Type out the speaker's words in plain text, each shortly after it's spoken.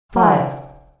5,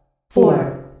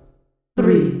 4,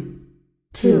 3,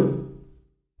 2,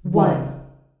 1.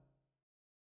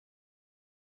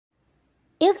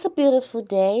 It's a beautiful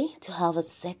day to have a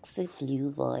sexy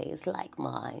flu voice like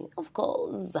mine. Of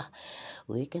course,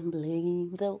 we can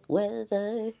blame the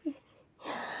weather.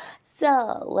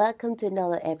 So, welcome to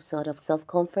another episode of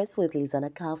Self-Conference with Lizana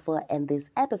Kafwa, and this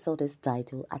episode is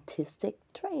titled Artistic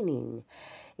Training.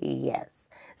 Yes,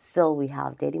 so we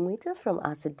have Dedi Mwita from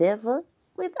ASEDEVA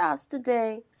with us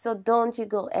today. So don't you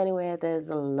go anywhere, there's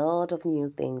a lot of new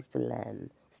things to learn.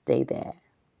 Stay there.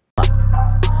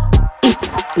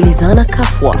 It's Lizana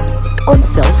Kafwa on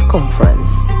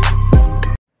Self-Conference.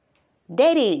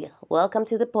 Dedi, welcome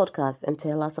to the podcast and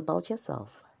tell us about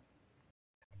yourself.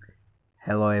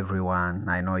 Hello everyone,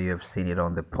 I know you have seen it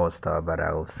on the poster, but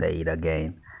I will say it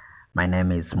again. My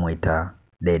name is Mwita,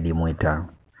 Dedi Mwita,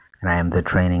 and I am the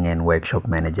Training and Workshop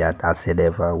Manager at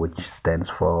ASEDEVA, which stands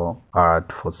for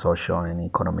Art for Social and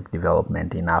Economic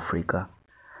Development in Africa.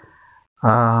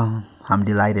 I'm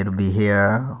delighted to be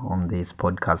here on this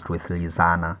podcast with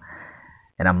Lizana,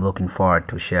 and I'm looking forward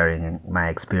to sharing my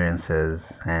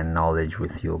experiences and knowledge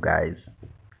with you guys.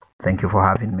 Thank you for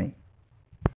having me.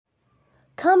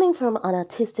 Coming from an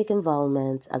artistic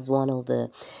environment as one of the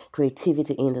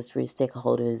creativity industry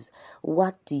stakeholders,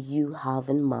 what do you have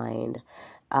in mind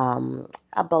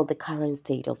about the current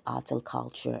state of art and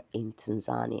culture in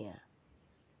Tanzania?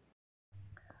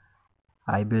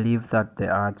 I believe that the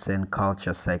arts and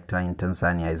culture sector in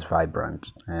Tanzania is vibrant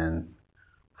and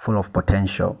full of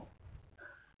potential.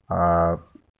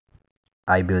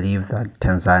 I believe that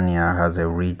Tanzania has a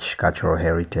rich cultural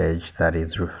heritage that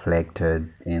is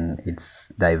reflected in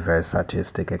its diverse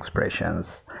artistic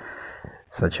expressions,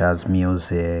 such as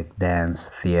music,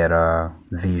 dance, theater,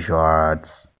 visual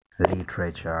arts,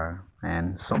 literature,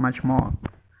 and so much more.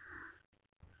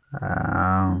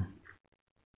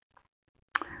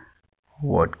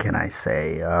 What can I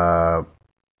say?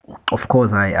 Of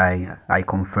course, I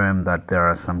confirm that there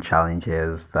are some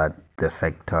challenges that the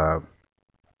sector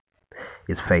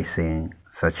is facing,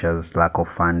 such as lack of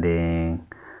funding,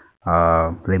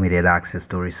 limited access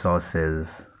to resources,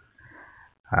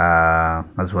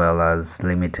 as well as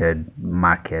limited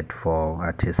market for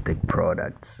artistic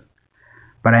products.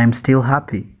 But I'm still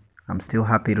happy. I'm still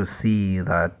happy to see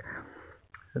that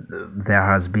there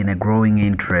has been a growing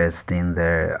interest in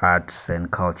the arts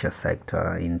and culture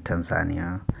sector in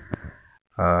Tanzania.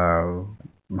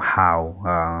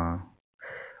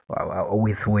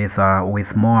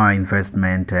 With more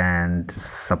investment and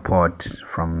support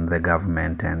from the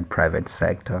government and private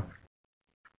sector,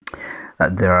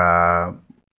 there are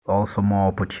also more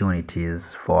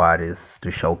opportunities for artists to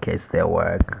showcase their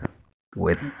work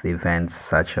with events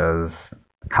such as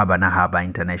Haba na Haba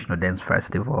International Dance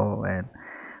Festival and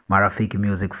Marafiki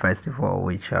Music Festival,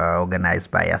 which are organized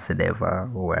by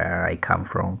ASEDEVA, where I come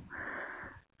from.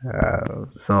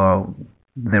 So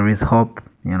there is hope,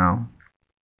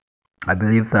 I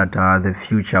believe that the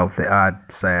future of the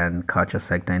arts and culture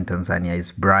sector in Tanzania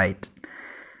is bright,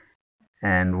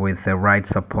 and with the right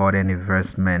support and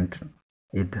investment,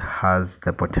 it has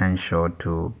the potential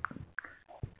to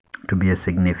be a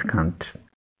significant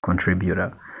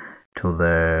contributor to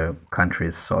the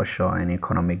country's social and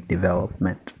economic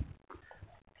development.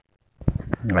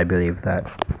 I believe that.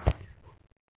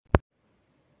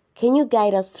 Can you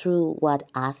guide us through what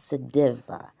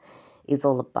ASEDEVA is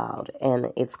all about and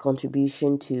its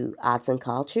contribution to arts and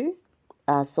culture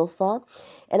so far?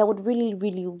 And I would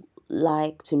really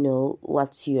like to know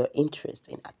what's your interest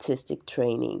in artistic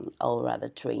training, or rather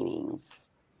trainings.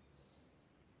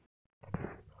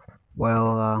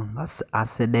 Well,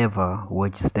 ASEDEVA,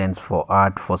 which stands for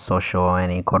Art for Social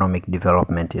and Economic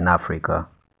Development in Africa,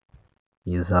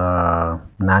 is a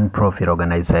non-profit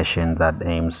organization that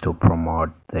aims to promote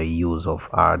the use of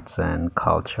arts and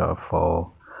culture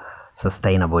for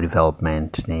sustainable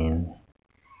development in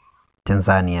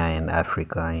Tanzania and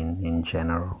Africa in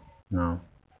general.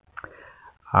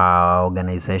 Our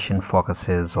organization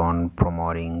focuses on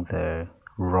promoting the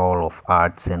role of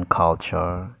arts and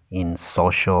culture in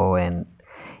social and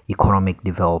economic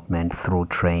development through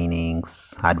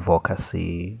trainings,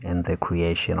 advocacy, and the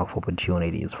creation of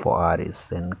opportunities for artists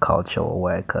and cultural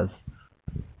workers.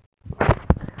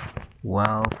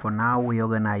 Well, for now, we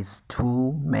organize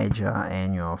two major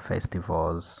annual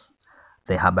festivals: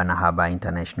 the Haba na Haba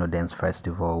International Dance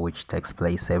Festival, which takes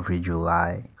place every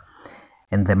July,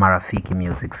 and the Marafiki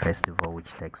Music Festival,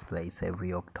 which takes place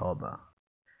every October.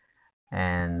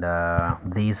 And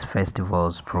these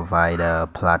festivals provide a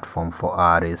platform for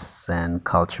artists and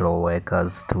cultural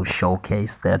workers to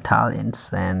showcase their talents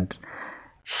and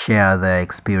share their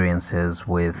experiences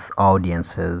with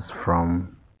audiences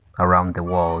from around the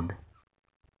world.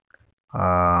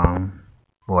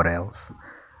 What else?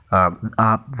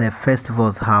 The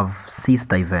festivals have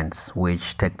sister events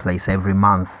which take place every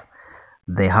month.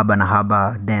 The Haba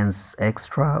Haba Dance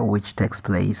Extra, which takes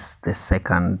place the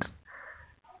second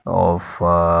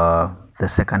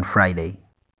Friday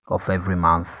of every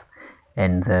month,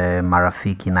 and the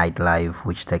Marafiki Nightlife,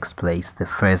 which takes place the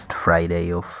first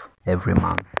Friday of every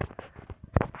month.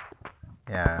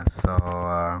 Yeah.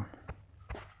 So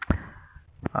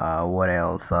what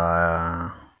else?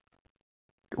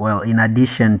 Well, in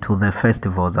addition to the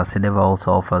festivals, ASEDEVA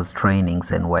also offers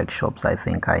trainings and workshops. I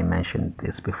think I mentioned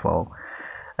this before,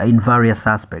 in various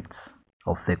aspects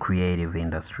of the creative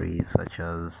industry, such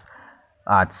as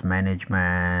arts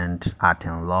management, art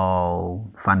and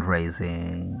law,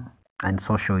 fundraising, and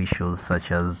social issues such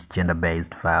as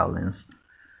gender-based violence.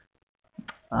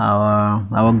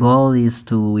 Our goal is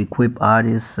to equip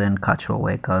artists and cultural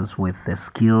workers with the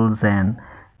skills and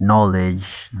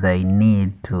knowledge they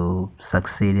need to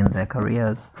succeed in their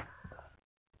careers.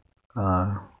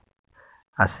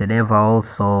 ASEDEVA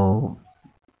also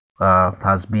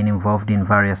has been involved in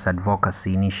various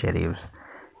advocacy initiatives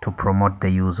to promote the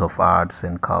use of arts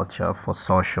and culture for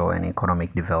social and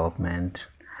economic development.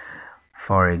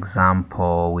 For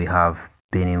example, we have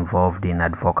been involved in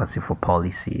advocacy for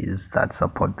policies that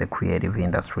support the creative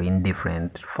industry in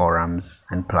different forums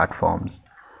and platforms.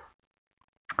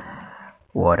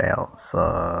 What else?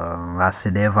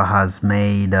 ASEDEVA has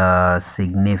made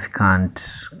significant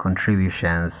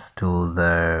contributions to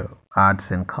the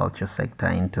arts and culture sector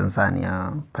in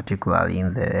Tanzania, particularly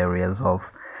in the areas of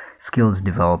skills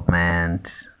development,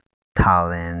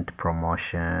 talent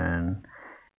promotion,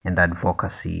 and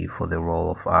advocacy for the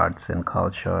role of arts and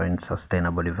culture in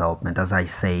sustainable development, as I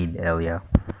said earlier.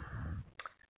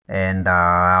 And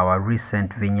our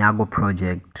recent Vinyago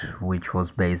project, which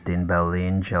was based in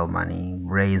Berlin, Germany,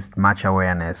 raised much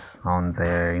awareness on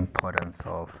the importance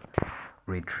of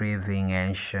retrieving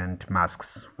ancient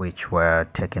masks which were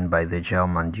taken by the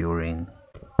German during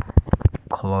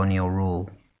colonial rule.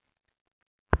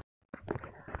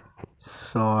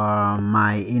 So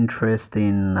my interest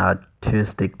in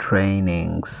artistic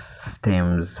trainings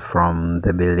stems from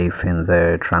the belief in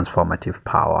the transformative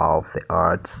power of the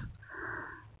arts.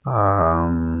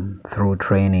 Through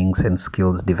trainings and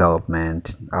skills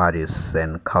development, artists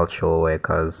and cultural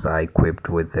workers are equipped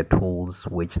with the tools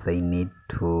which they need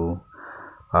to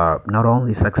not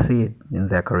only succeed in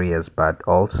their careers but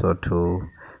also to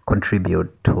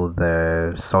contribute to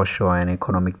the social and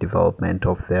economic development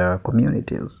of their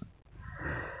communities.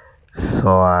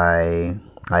 So I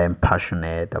am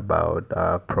passionate about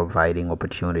providing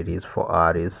opportunities for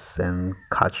artists and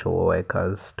cultural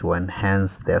workers to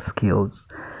enhance their skills,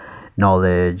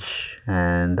 knowledge,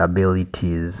 and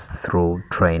abilities through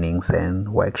trainings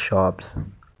and workshops.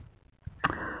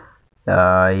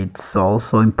 It's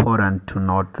also important to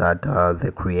note that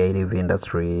the creative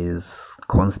industry is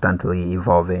constantly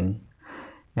evolving,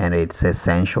 and it's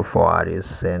essential for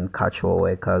artists and cultural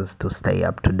workers to stay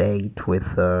up to date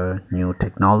with new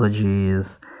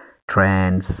technologies,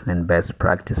 trends, and best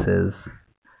practices.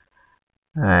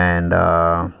 And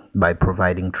by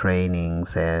providing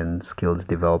trainings and skills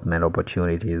development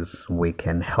opportunities, we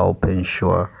can help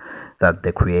ensure that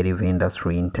the creative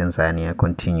industry in Tanzania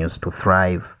continues to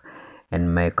thrive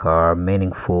and make a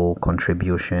meaningful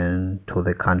contribution to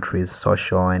the country's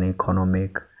social and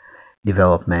economic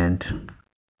development.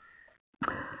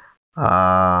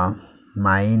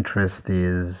 My interest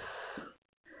is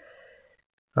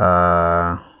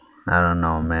I don't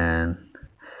know, man.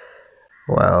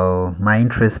 Well, my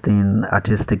interest in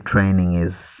artistic training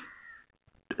is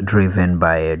driven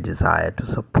by a desire to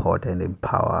support and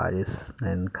empower artists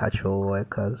and cultural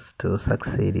workers to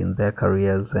succeed in their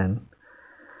careers and,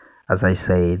 as I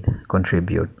said,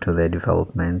 contribute to the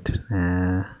development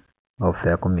of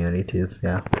their communities.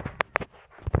 Yeah,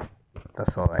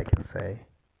 that's all I can say.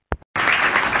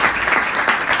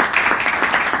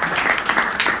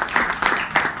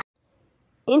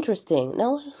 Interesting.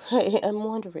 Now, I'm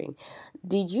wondering,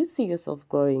 did you see yourself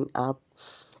growing up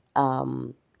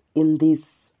in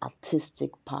this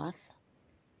artistic path?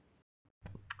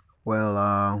 Well,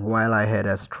 while I had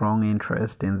a strong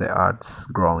interest in the arts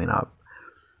growing up,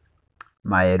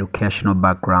 my educational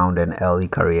background and early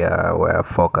career were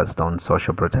focused on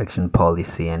social protection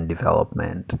policy and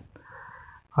development.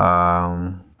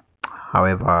 Um,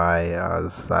 However,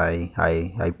 as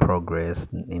I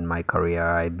progressed in my career,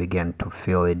 I began to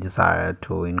feel a desire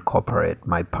to incorporate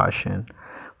my passion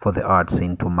for the arts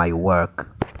into my work.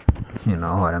 You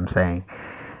know what I'm saying?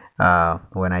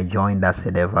 When I joined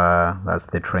ASEDEVA as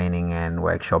the training and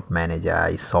workshop manager,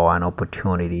 I saw an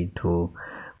opportunity to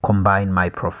combine my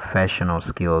professional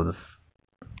skills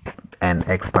and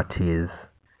expertise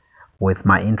with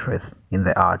my interest in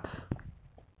the arts.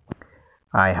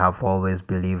 I have always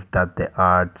believed that the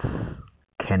arts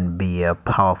can be a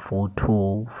powerful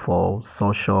tool for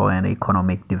social and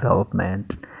economic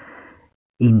development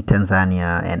in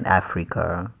Tanzania and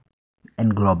Africa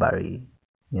and globally,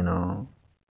 you know.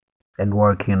 And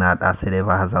working at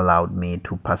ASEDEVA has allowed me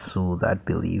to pursue that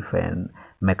belief and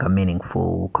make a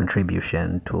meaningful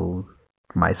contribution to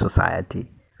my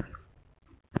society.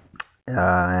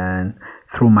 And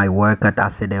through my work at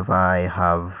ASEDEVA, I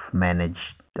have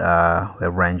managed a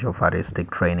range of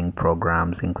artistic training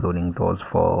programs, including those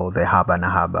for the Haba na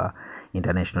Haba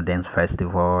International Dance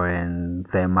Festival and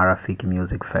the Marafiki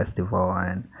Music Festival.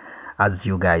 And as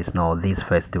you guys know, these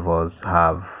festivals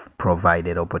have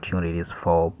provided opportunities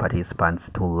for participants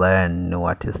to learn new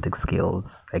artistic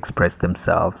skills, express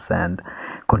themselves, and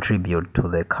contribute to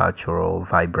the cultural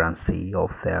vibrancy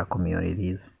of their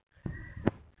communities.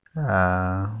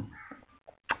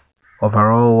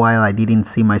 Overall, while I didn't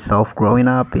see myself growing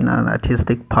up in an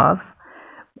artistic path,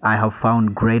 I have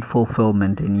found great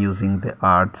fulfillment in using the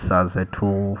arts as a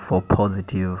tool for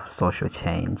positive social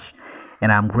change.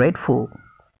 And I'm grateful.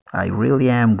 I really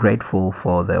am grateful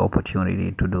for the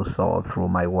opportunity to do so through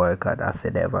my work at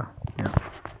ASEDEVA. Yeah.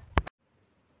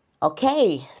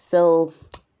 Okay, so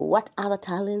what other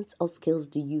talents or skills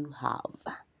do you have?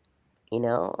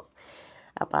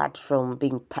 Apart from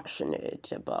being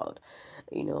passionate about,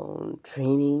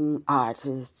 training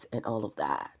artists and all of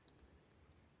that.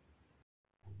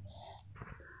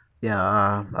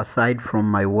 Yeah, aside from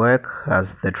my work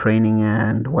as the training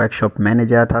and workshop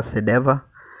manager at ASEDEVA,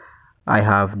 I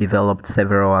have developed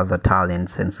several other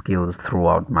talents and skills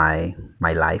throughout my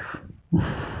life.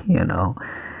 you know,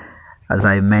 as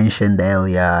I mentioned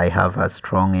earlier, I have a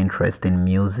strong interest in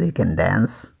music and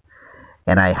dance,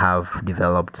 and I have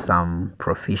developed some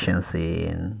proficiency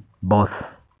in both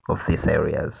of these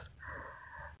areas.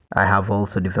 I have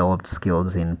also developed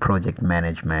skills in project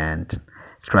management,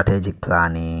 strategic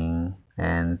planning,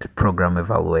 and program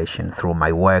evaluation through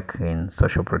my work in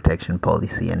social protection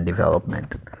policy and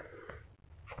development.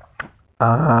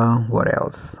 What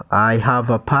else? I have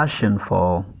a passion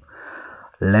for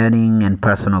learning and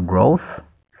personal growth,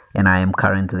 and I am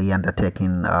currently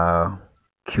undertaking a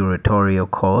curatorial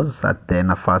course at the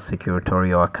Nafasi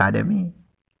Curatorial Academy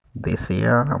this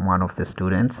year. I'm one of the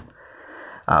students,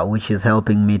 which is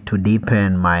helping me to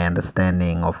deepen my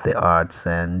understanding of the arts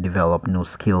and develop new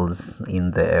skills in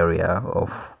the area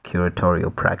of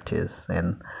curatorial practice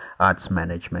and arts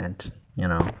management.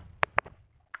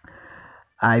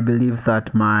 I believe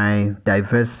that my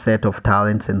diverse set of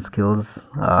talents and skills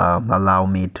allow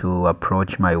me to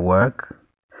approach my work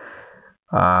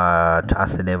at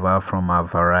ASEDEVA from a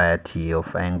variety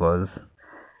of angles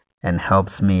and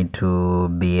helps me to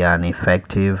be an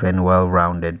effective and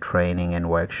well-rounded training and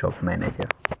workshop manager.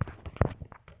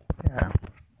 Yeah.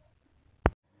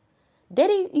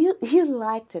 Dedi, you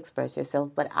like to express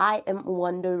yourself, but I am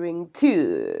wondering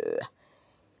too.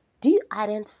 Do you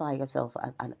identify yourself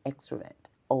as an extrovert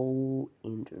or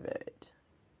introvert?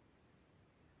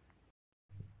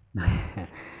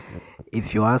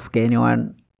 If you ask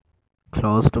anyone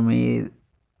close to me,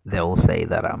 they'll say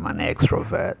that I'm an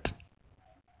extrovert.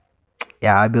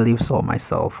 Yeah, I believe so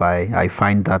myself. I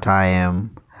find that I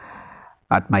am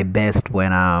at my best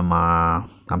when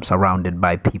I'm surrounded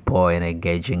by people and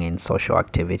engaging in social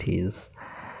activities.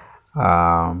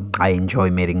 I enjoy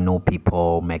meeting new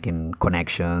people, making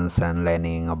connections, and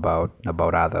learning about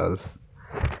others.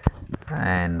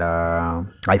 And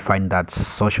I find that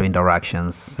social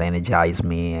interactions energize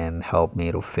me and help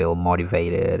me to feel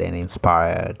motivated and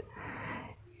inspired.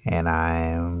 And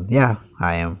I'm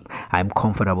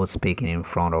comfortable speaking in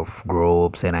front of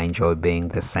groups, and I enjoy being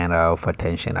the center of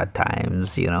attention at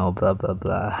times, blah blah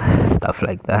blah, stuff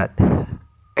like that.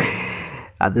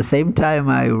 At the same time,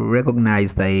 I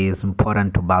recognize that it is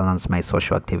important to balance my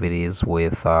social activities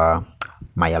with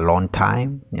my alone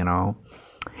time.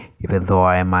 Even though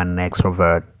I am an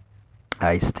extrovert,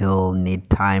 I still need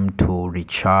time to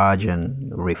recharge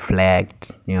and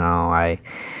reflect.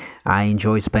 I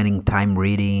enjoy spending time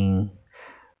reading,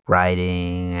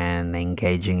 writing, and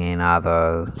engaging in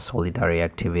other solitary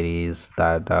activities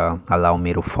that allow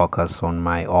me to focus on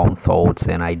my own thoughts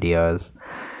and ideas.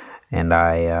 And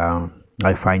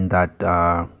I find that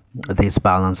this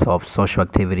balance of social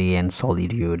activity and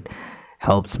solitude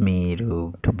helps me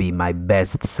to be my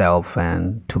best self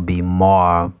and to be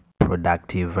more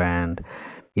productive and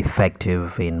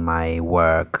effective in my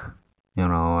work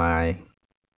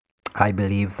I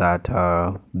believe that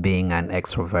being an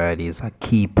extrovert is a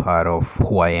key part of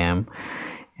who I am,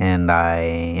 and I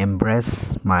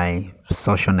embrace my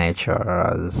social nature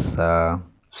as a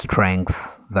strength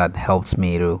that helps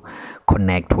me to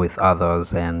connect with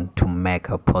others and to make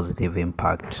a positive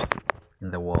impact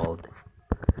in the world.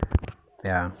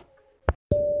 Yeah.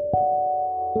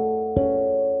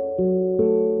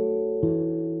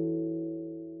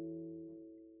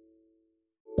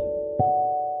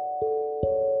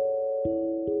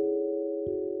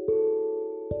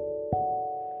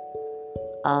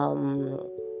 Um,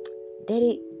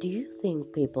 Daddy, do you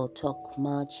think people talk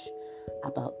much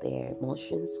about their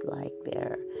emotions, like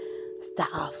their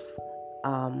stuff?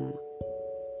 Um,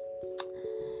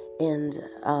 and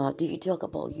do you talk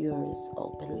about yours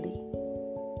openly?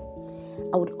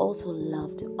 I would also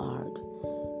love to add,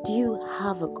 do you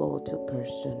have a go-to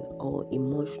person or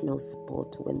emotional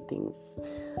support when things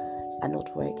are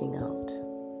not working out?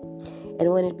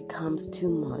 And when it becomes too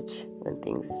much, when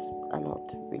things are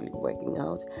not really working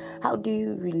out, how do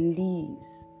you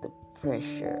release the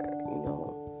pressure?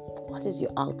 What is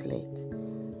your outlet?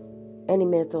 Any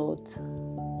method,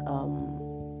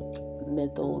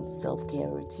 self-care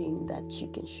routine that you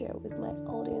can share with my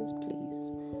audience,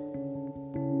 please?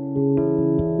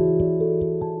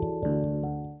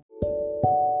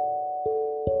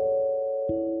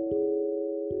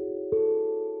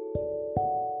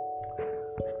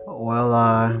 Well,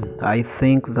 I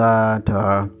think that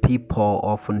people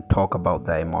often talk about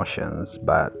their emotions,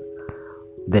 but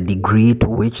the degree to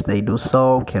which they do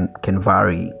so can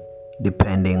vary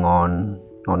depending on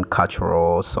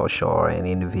cultural, social, and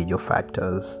individual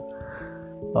factors.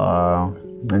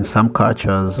 In some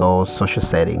cultures or social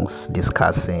settings,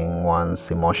 discussing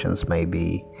one's emotions may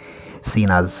be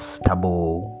seen as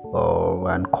taboo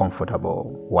or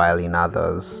uncomfortable, while in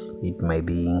others it may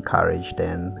be encouraged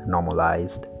and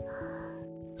normalized.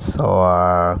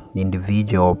 So,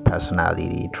 individual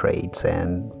personality traits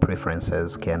and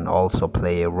preferences can also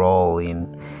play a role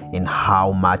in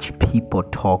how much people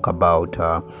talk about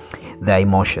their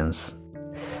emotions.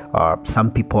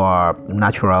 Some people are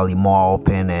naturally more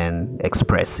open and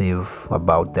expressive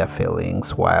about their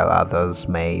feelings, while others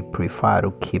may prefer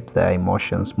to keep their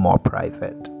emotions more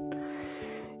private.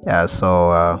 Yeah,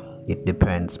 so it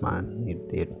depends, man.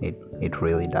 It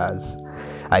really does.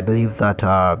 I believe that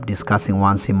discussing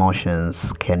one's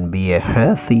emotions can be a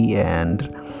healthy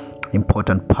and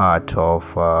important part of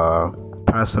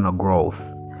personal growth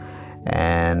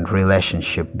and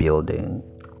relationship building.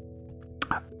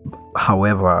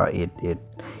 However, it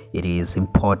is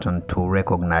important to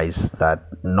recognize that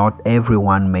not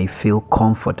everyone may feel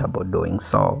comfortable doing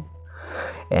so,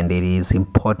 and it is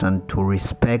important to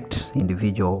respect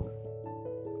individual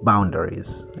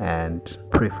boundaries and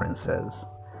preferences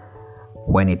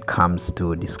when it comes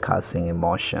to discussing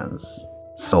emotions.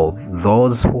 So,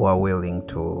 those who are willing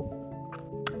to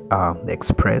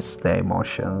express their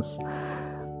emotions,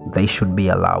 they should be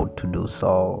allowed to do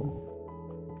so.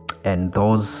 And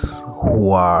those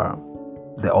who are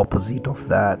the opposite of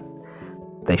that,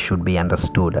 they should be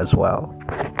understood as well.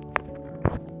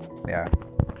 Yeah.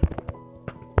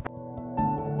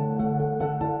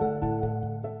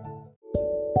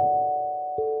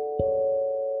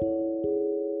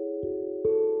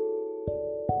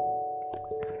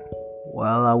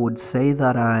 Well, I would say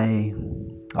that I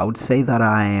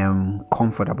am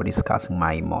comfortable discussing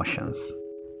my emotions.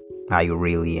 I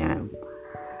really am.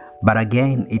 But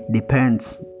again, it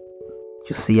depends.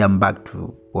 You see, I'm back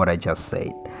to what I just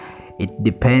said. It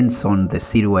depends on the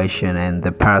situation and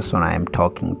the person I am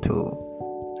talking to.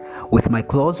 With my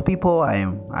close people, I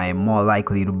am more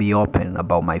likely to be open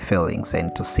about my feelings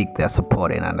and to seek their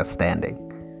support and understanding.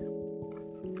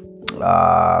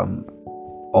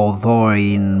 Although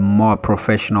in more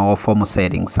professional or formal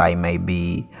settings, I may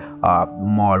be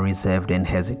more reserved and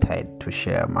hesitate to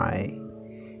share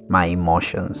my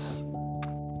emotions.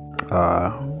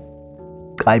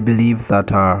 I believe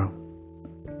that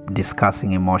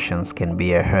discussing emotions can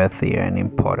be a healthy and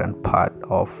important part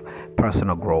of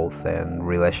personal growth and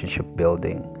relationship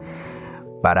building.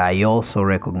 But I also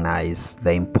recognize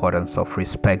the importance of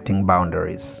respecting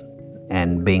boundaries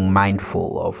and being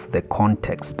mindful of the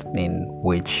context in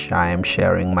which I am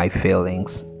sharing my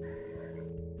feelings.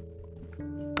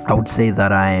 I would say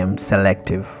that I am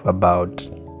selective about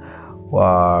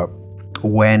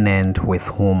when and with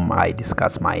whom I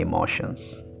discuss my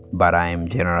emotions, but I am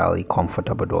generally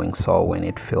comfortable doing so when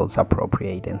it feels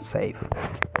appropriate and safe.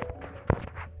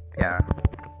 Yeah.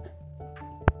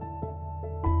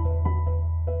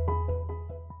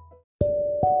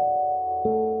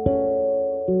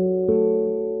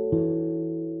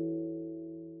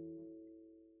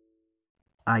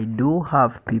 I do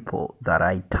have people that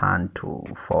I turn to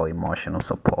for emotional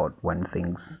support when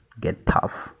things get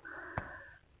tough.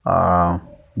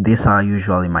 These are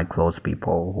usually my close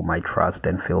people whom I trust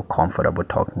and feel comfortable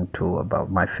talking to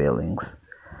about my feelings.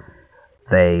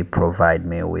 They provide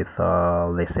me with a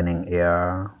listening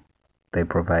ear. They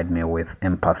provide me with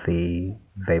empathy.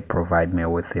 They provide me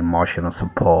with emotional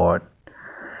support,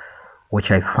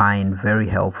 which I find very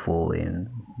helpful in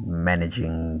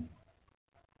managing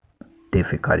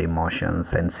difficult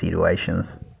emotions and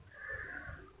situations.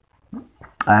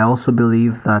 I also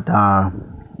believe that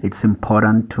it's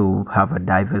important to have a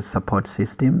diverse support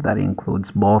system that includes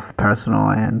both personal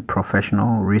and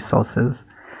professional resources.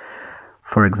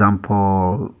 For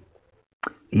example,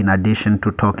 in addition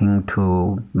to talking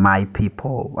to my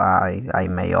people, I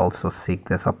may also seek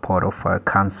the support of a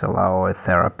counselor or a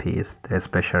therapist,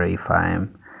 especially if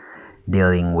I'm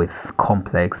dealing with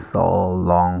complex or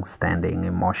long-standing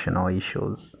emotional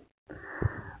issues.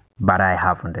 But I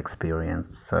haven't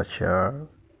experienced such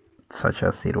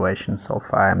a situation so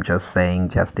far. I'm just saying,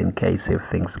 just in case if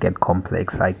things get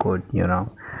complex, I could,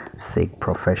 seek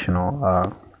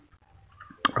professional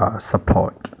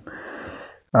support.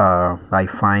 I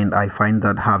find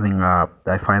that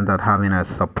having a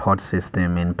support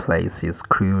system in place is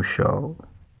crucial.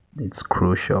 It's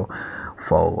crucial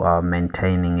for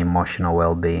maintaining emotional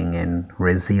well-being and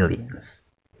resilience.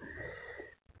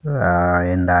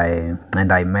 And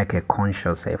I make a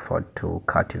conscious effort to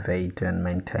cultivate and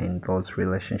maintain those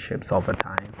relationships over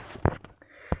time.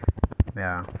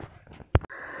 Yeah.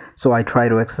 So I try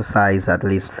to exercise at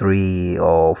least 3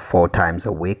 or 4 times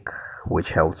a week, which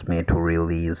helps me to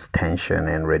release tension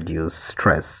and reduce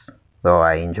stress, though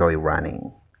I enjoy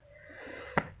running.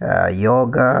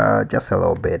 Yoga, just a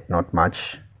little bit, not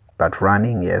much, but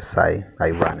running, yes, I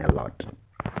run a lot.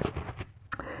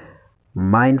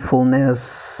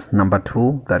 Mindfulness, number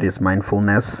 2, that is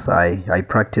mindfulness. I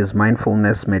practice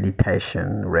mindfulness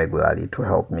meditation regularly to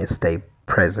help me stay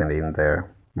present in the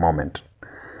moment.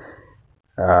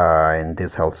 And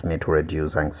this helps me to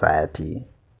reduce anxiety.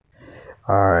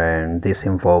 And this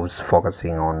involves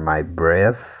focusing on my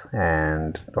breath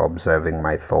and observing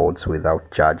my thoughts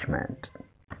without judgment,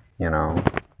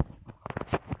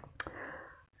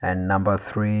 And number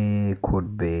 3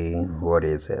 could be, what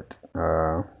is it?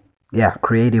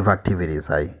 Creative activities.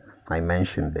 I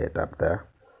mentioned it up there.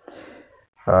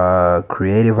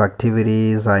 Creative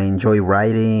activities. I enjoy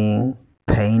writing,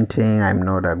 painting. I'm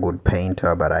not a good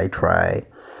painter, but I try.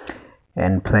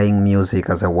 And playing music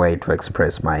as a way to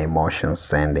express my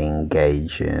emotions and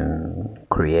engage in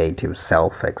creative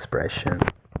self-expression.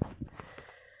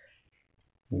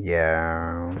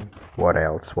 Yeah, what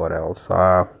else?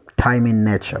 Time in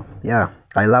nature. Yeah,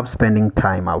 I love spending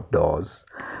time outdoors,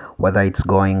 whether it's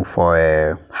going for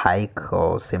a hike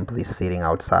or simply sitting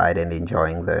outside and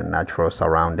enjoying the natural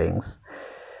surroundings.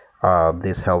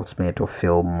 This helps me to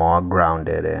feel more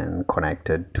grounded and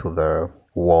connected to the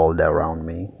world around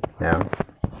me. Yeah.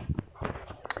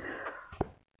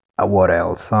 What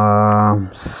else?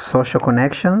 Social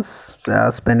connections.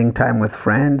 Spending time with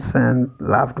friends and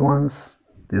loved ones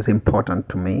is important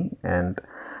to me, and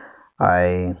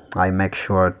I make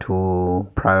sure to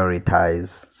prioritize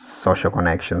social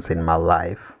connections in my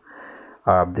life.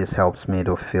 This helps me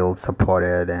to feel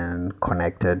supported and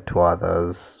connected to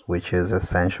others, which is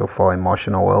essential for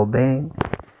emotional well-being.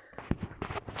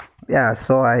 Yeah,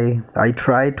 so I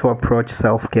try to approach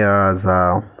self-care as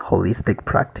a holistic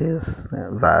practice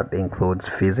that includes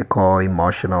physical,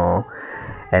 emotional,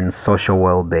 and social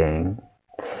well-being.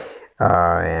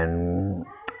 And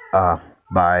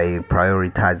by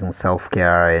prioritizing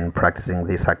self-care and practicing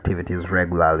these activities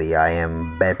regularly, I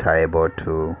am better able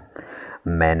to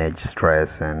manage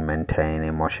stress and maintain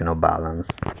emotional balance.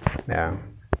 Yeah.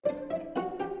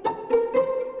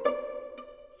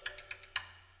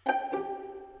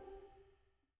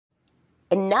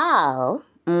 And now,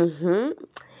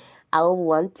 I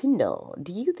want to know,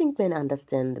 do you think men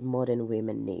understand the modern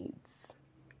women needs?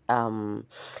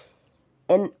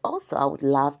 And also, I would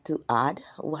love to add,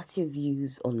 what's your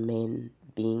views on men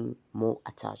being more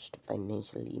attached to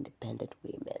financially independent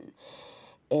women?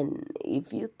 And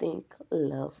if you think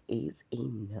love is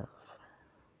enough.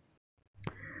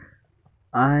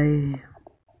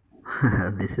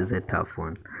 This is a tough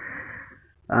one.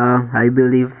 I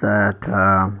believe that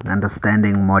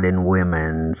understanding modern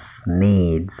women's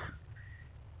needs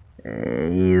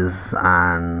is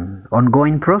an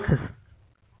ongoing process.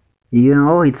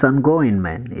 It's ongoing,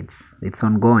 man. It's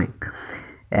ongoing,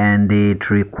 and it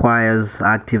requires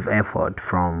active effort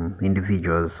from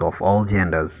individuals of all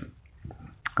genders.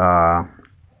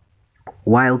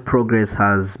 While progress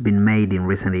has been made in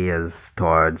recent years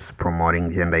towards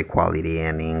promoting gender equality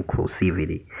and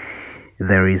inclusivity,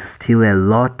 there is still a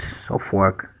lot of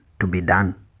work to be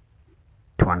done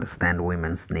to understand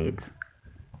women's needs.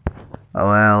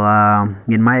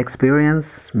 In my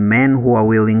experience, men who are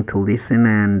willing to listen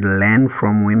and learn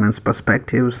from women's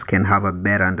perspectives can have a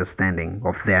better understanding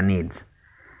of their needs.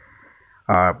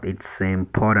 It's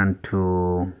important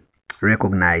to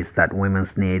recognize that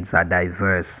women's needs are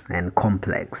diverse and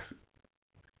complex.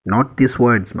 Not these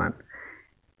words, man.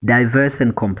 Diverse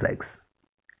and complex,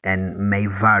 and may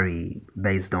vary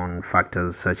based on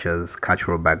factors such as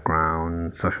cultural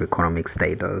background, socioeconomic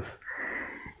status,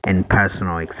 and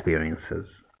personal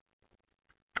experiences.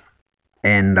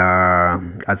 And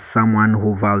as someone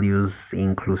who values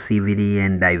inclusivity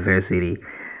and diversity,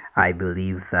 I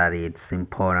believe that it's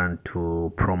important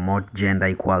to promote gender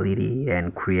equality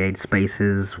and create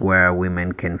spaces where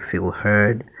women can feel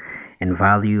heard and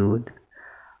valued.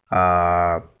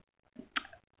 Uh,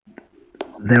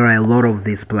 there are a lot of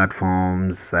these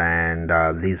platforms and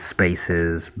these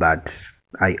spaces, but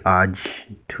I urge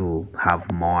to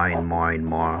have more and more and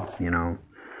more.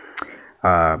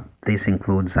 This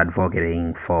includes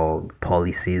advocating for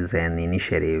policies and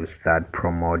initiatives that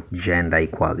promote gender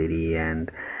equality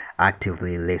and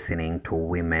actively listening to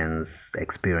women's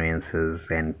experiences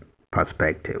and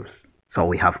perspectives. So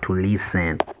we have to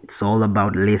listen. It's all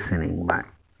about listening, man.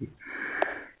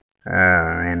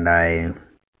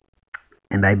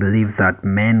 And I believe that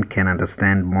men can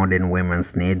understand modern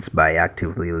women's needs by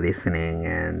actively listening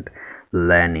and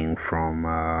learning from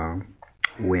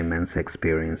women's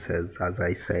experiences, as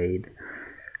I said,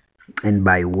 and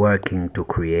by working to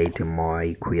create a more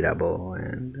equitable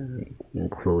and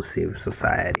inclusive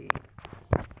society.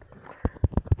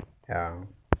 Yeah.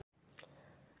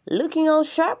 Looking all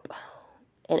sharp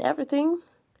and everything.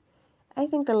 I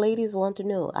think the ladies want to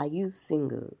know, are you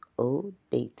single or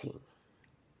dating?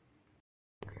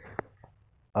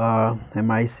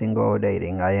 Am I single or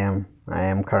dating? I am. I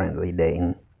am currently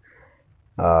dating.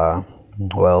 Uh,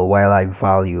 while I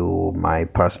value my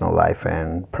personal life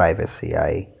and privacy,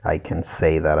 I can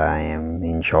say that I am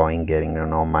enjoying getting to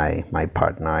know my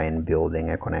partner and building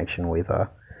a connection with her.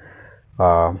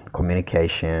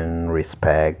 Communication,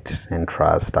 respect, and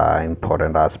trust are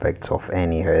important aspects of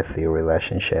any healthy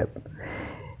relationship,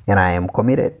 and I am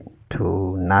committed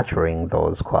to nurturing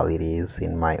those qualities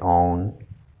in my own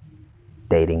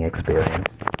dating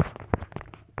experience.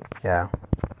 Yeah.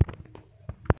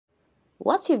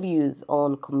 What's your views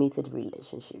on committed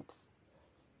relationships?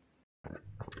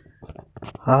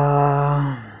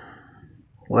 Uh,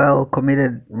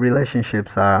 Committed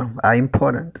relationships are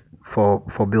important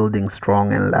for building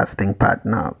strong and lasting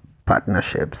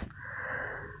partnerships.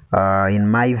 In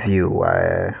my view,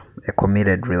 a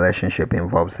committed relationship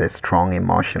involves a strong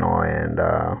emotional and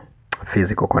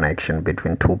physical connection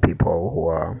between two people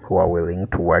who are willing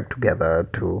to work together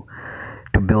to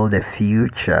build a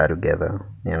future together.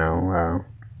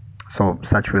 So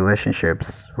such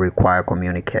relationships require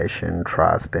communication,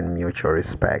 trust, and mutual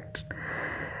respect,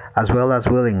 as well as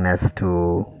willingness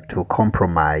to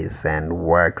compromise and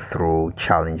work through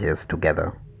challenges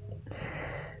together.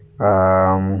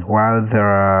 While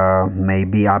may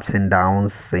be ups and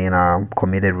downs in a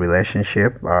committed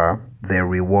relationship, the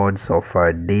rewards of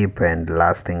a deep and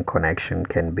lasting connection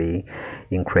can be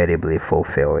incredibly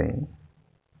fulfilling.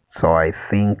 So I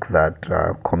think that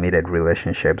committed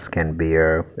relationships can be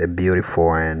a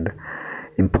beautiful and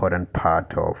important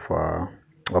part of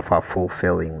our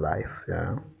fulfilling life.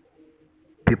 Yeah.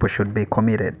 People should be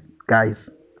committed. Guys,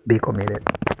 be committed.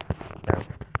 Yeah.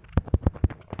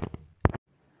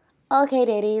 Okay,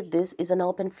 Daddy, this is an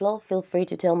open floor. Feel free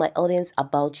to tell my audience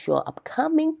about your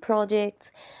upcoming projects,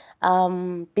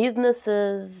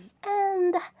 businesses,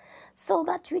 and so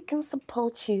that we can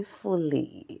support you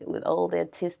fully with all the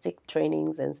artistic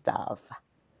trainings and stuff.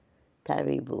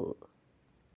 Karibu.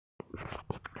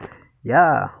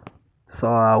 Yeah. So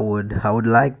I would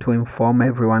like to inform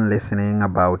everyone listening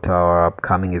about our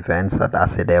upcoming events at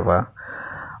ASEDEVA.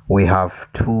 We have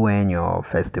two annual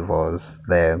festivals,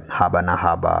 the Habana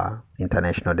Haba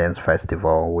International Dance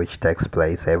Festival, which takes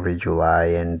place every July,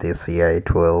 and this year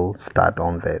it will start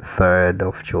on the 3rd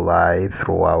of July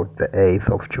throughout the 8th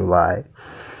of July.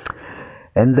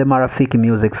 And the Marafiki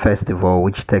Music Festival,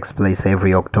 which takes place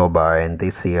every October, and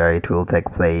this year it will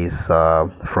take place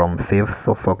from 5th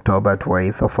of October to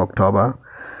 8th of October.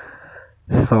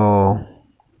 So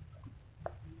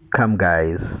come,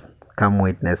 guys, come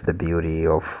witness the beauty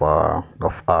of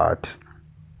art.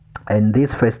 And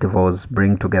these festivals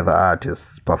bring together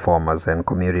artists, performers, and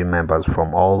community members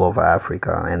from all over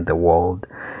Africa and the world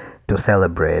to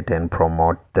celebrate and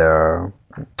promote the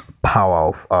power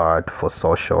of art for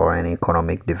social and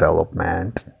economic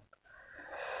development.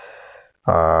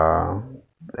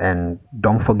 And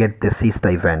don't forget the sister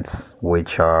events,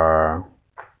 which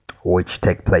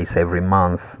take place every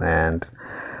month. And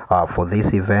for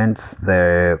these events,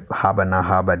 the Haba na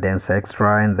Haba Dance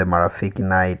Extra and the Marafiki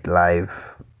Night Live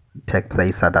take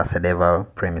place at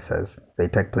ASEDEVA premises. They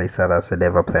take place at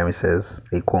ASEDEVA premises,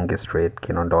 Ikungi Street,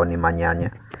 Kinondoni,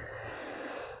 Manyanya.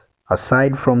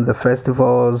 Aside from the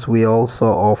festivals, we also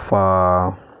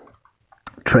offer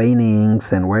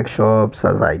trainings and workshops,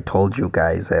 as I told you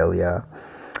guys earlier,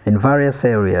 in various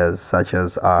areas such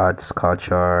as arts,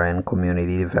 culture, and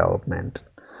community development.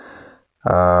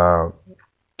 Our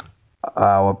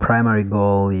primary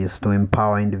goal is to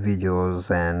empower individuals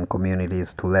and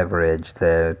communities to leverage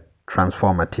the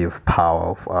transformative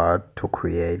power of art to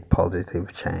create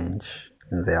positive change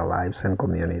in their lives and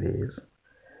communities.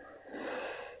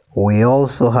 We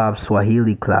also have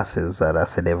Swahili classes at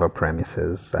ASEDEVA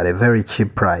premises at a very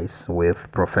cheap price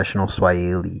with professional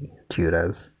Swahili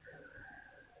tutors.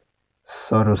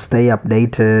 So to stay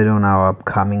updated on our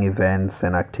upcoming events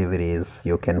and activities,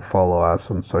 you can follow us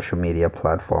on social media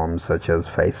platforms such as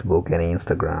Facebook and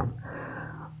Instagram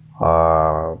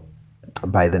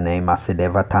by the name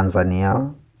ASEDEVA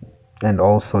Tanzania. And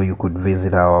also you could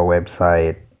visit our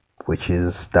website, which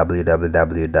is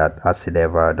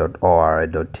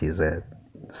www.asedeva.or.tz.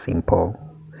 Simple.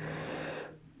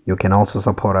 You can also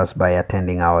support us by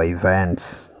attending our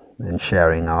events and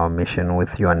sharing our mission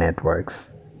with your networks.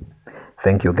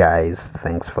 Thank you guys.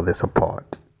 Thanks for the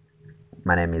support.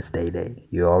 My name is Dedi.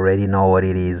 You already know what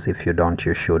it is. If you don't,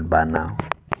 you should by now.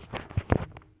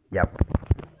 Yep.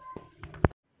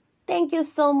 Thank you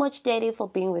so much, Dedi, for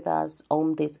being with us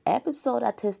on this episode,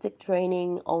 Artistic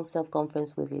Training on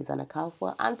Self-Conference with Lizana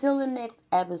Kafwa. Until the next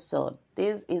episode,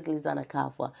 this is Lizana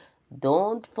Kafwa.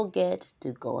 Don't forget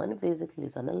to go and visit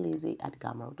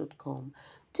lizanalizzy@gmail.com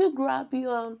to grab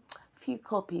your few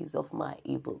copies of my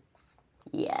ebooks.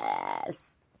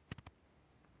 Yes.